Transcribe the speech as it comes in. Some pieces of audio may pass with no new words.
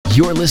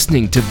You're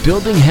listening to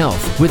Building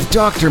Health with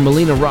Dr.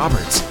 Melina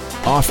Roberts,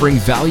 offering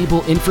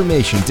valuable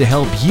information to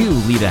help you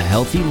lead a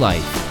healthy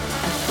life.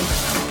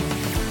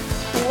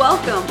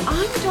 Welcome.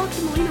 I'm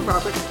Dr. Melina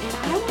Roberts, and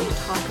I want to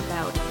talk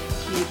about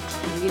the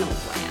adrenal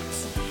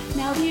glands.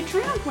 Now, the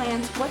adrenal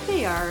glands, what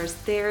they are is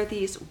they're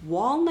these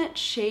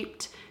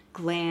walnut-shaped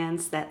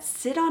glands that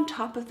sit on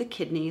top of the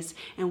kidneys,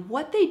 and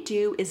what they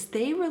do is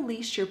they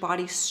release your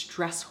body's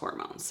stress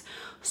hormones.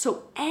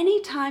 So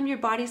anytime your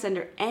body's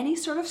under any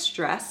sort of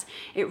stress,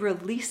 it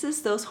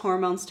releases those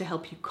hormones to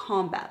help you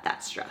combat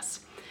that stress.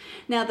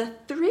 Now, the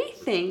three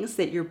things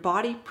that your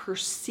body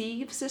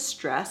perceives as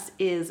stress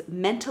is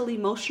mental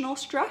emotional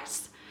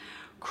stress,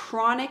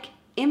 chronic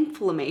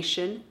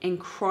inflammation, and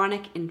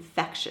chronic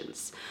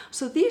infections.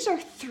 So these are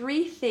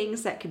three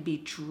things that could be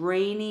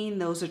draining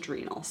those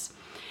adrenals.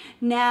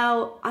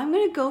 Now, I'm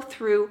going to go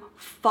through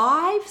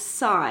 5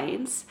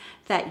 signs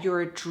that your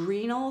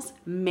adrenals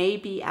may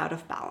be out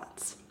of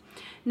balance.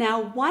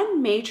 Now,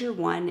 one major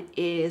one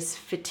is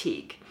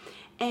fatigue.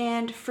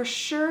 And for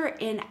sure,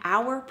 in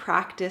our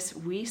practice,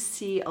 we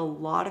see a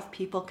lot of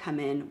people come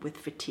in with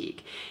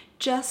fatigue,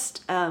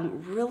 just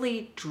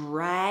really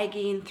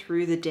dragging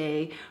through the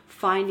day,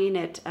 finding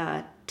it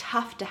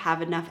tough to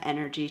have enough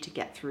energy to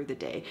get through the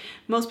day.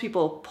 Most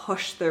people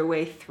push their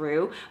way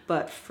through,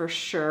 but for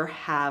sure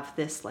have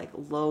this like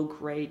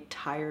low-grade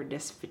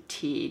tiredness,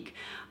 fatigue,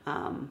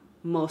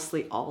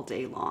 mostly all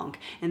day long.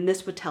 And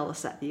this would tell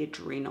us that the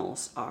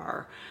adrenals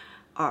are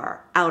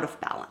out of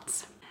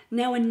balance.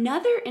 Now,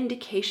 another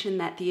indication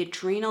that the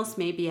adrenals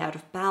may be out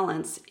of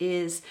balance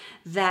is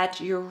that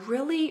you're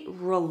really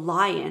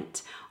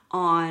reliant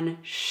on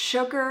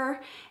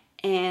sugar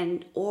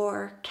and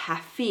or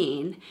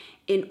caffeine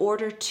in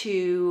order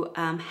to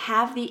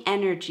have the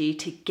energy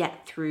to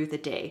get through the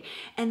day.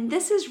 And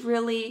this is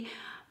really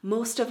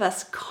most of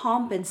us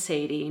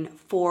compensating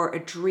for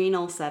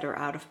adrenals that are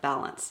out of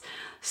balance.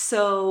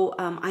 So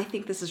I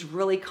think this is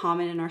really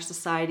common in our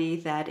society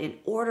that in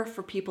order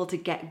for people to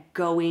get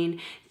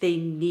going, they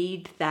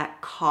need that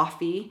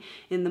coffee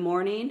in the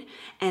morning,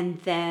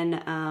 and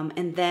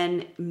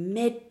then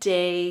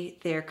midday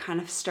they're kind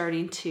of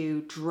starting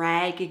to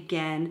drag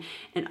again,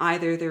 and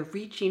either they're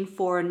reaching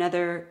for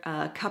another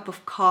cup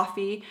of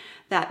coffee,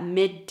 that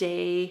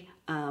midday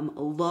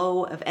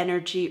low of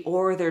energy,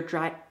 or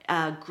they're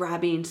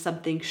grabbing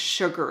something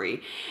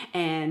sugary,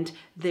 and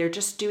they're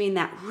just doing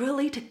that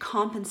really to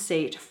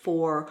compensate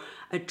for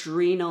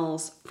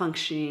adrenals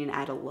functioning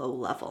at a low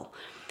level.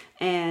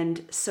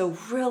 And so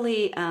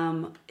really,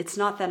 it's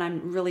not that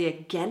I'm really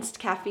against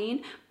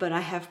caffeine, but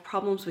I have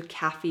problems with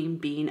caffeine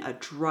being a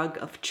drug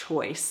of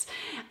choice.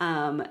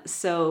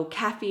 So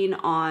caffeine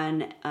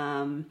on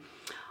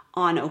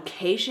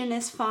occasion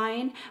is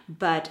fine,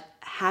 but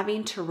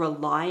having to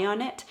rely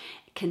on it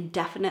can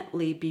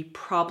definitely be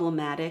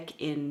problematic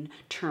in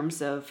terms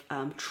of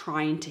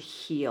trying to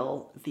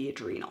heal the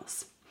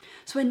adrenals.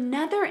 So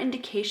another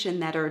indication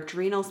that our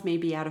adrenals may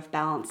be out of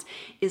balance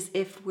is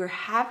if we're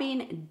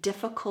having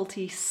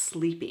difficulty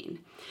sleeping.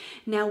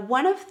 Now,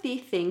 one of the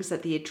things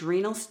that the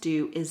adrenals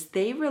do is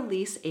they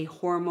release a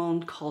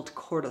hormone called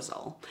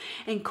cortisol.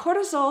 And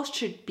cortisol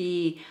should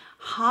be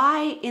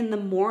high in the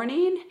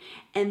morning,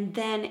 and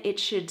then it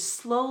should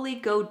slowly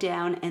go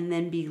down and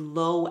then be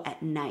low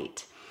at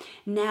night.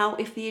 Now,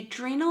 if the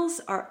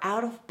adrenals are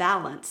out of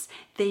balance,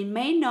 they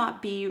may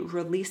not be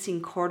releasing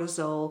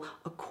cortisol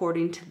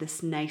according to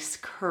this nice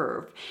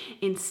curve.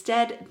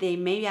 Instead, they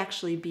may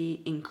actually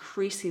be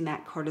increasing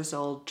that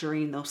cortisol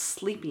during those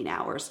sleeping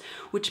hours,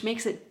 which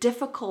makes it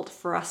difficult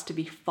for us to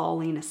be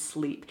falling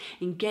asleep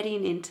and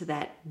getting into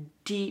that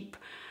deep,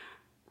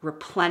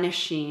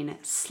 replenishing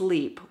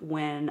sleep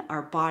when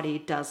our body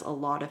does a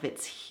lot of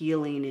its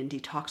healing and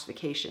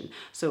detoxification.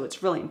 So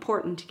it's really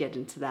important to get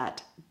into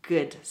that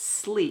good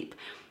sleep.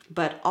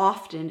 But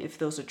often, if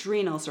those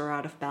adrenals are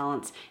out of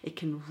balance, it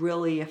can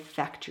really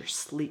affect your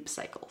sleep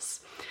cycles.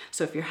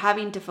 So if you're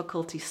having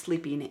difficulty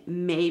sleeping, it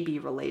may be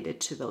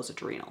related to those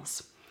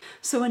adrenals.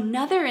 So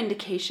another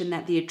indication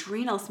that the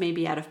adrenals may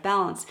be out of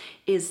balance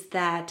is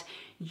that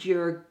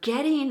you're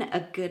getting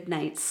a good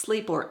night's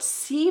sleep, or it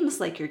seems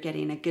like you're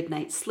getting a good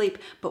night's sleep,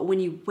 but when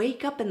you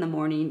wake up in the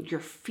morning, you're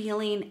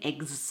feeling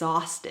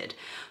exhausted.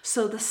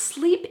 So the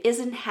sleep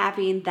isn't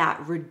having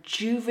that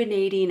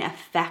rejuvenating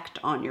effect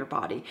on your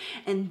body,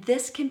 and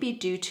this can be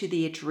due to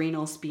the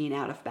adrenals being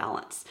out of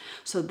balance.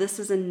 So this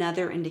is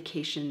another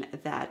indication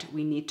that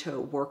we need to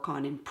work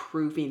on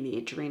improving the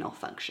adrenal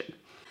function.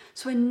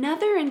 So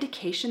another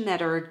indication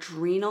that our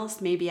adrenals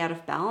may be out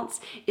of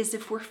balance is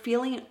if we're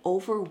feeling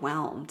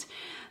overwhelmed,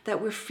 that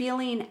we're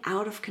feeling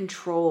out of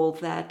control,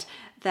 that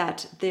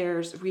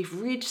we've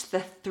reached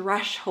the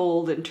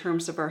threshold in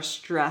terms of our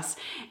stress,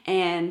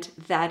 and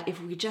that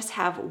if we just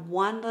have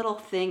one little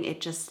thing,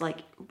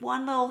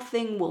 one little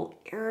thing will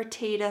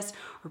irritate us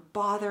or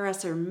bother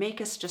us or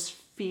make us just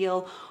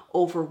feel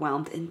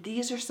overwhelmed. And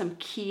these are some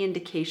key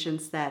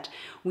indications that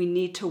we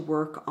need to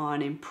work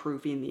on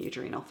improving the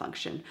adrenal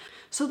function.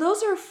 So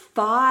those are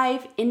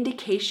 5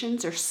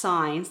 indications or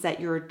signs that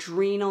your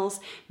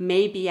adrenals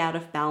may be out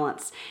of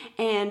balance.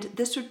 And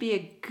this would be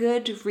a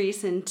good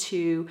reason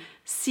to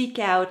seek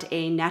out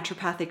a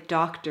naturopathic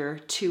doctor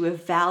to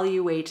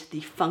evaluate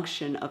the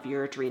function of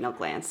your adrenal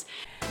glands.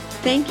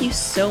 Thank you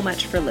so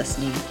much for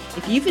listening.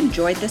 If you've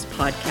enjoyed this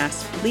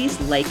podcast, please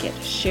like it,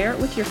 share it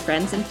with your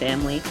friends and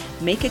family,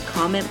 make a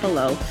comment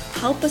below,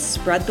 help us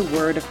spread the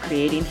word of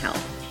creating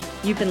health.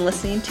 You've been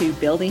listening to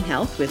Building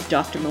Health with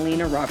Dr.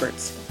 Melina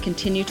Roberts.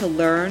 Continue to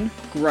learn,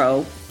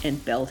 grow,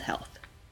 and build health.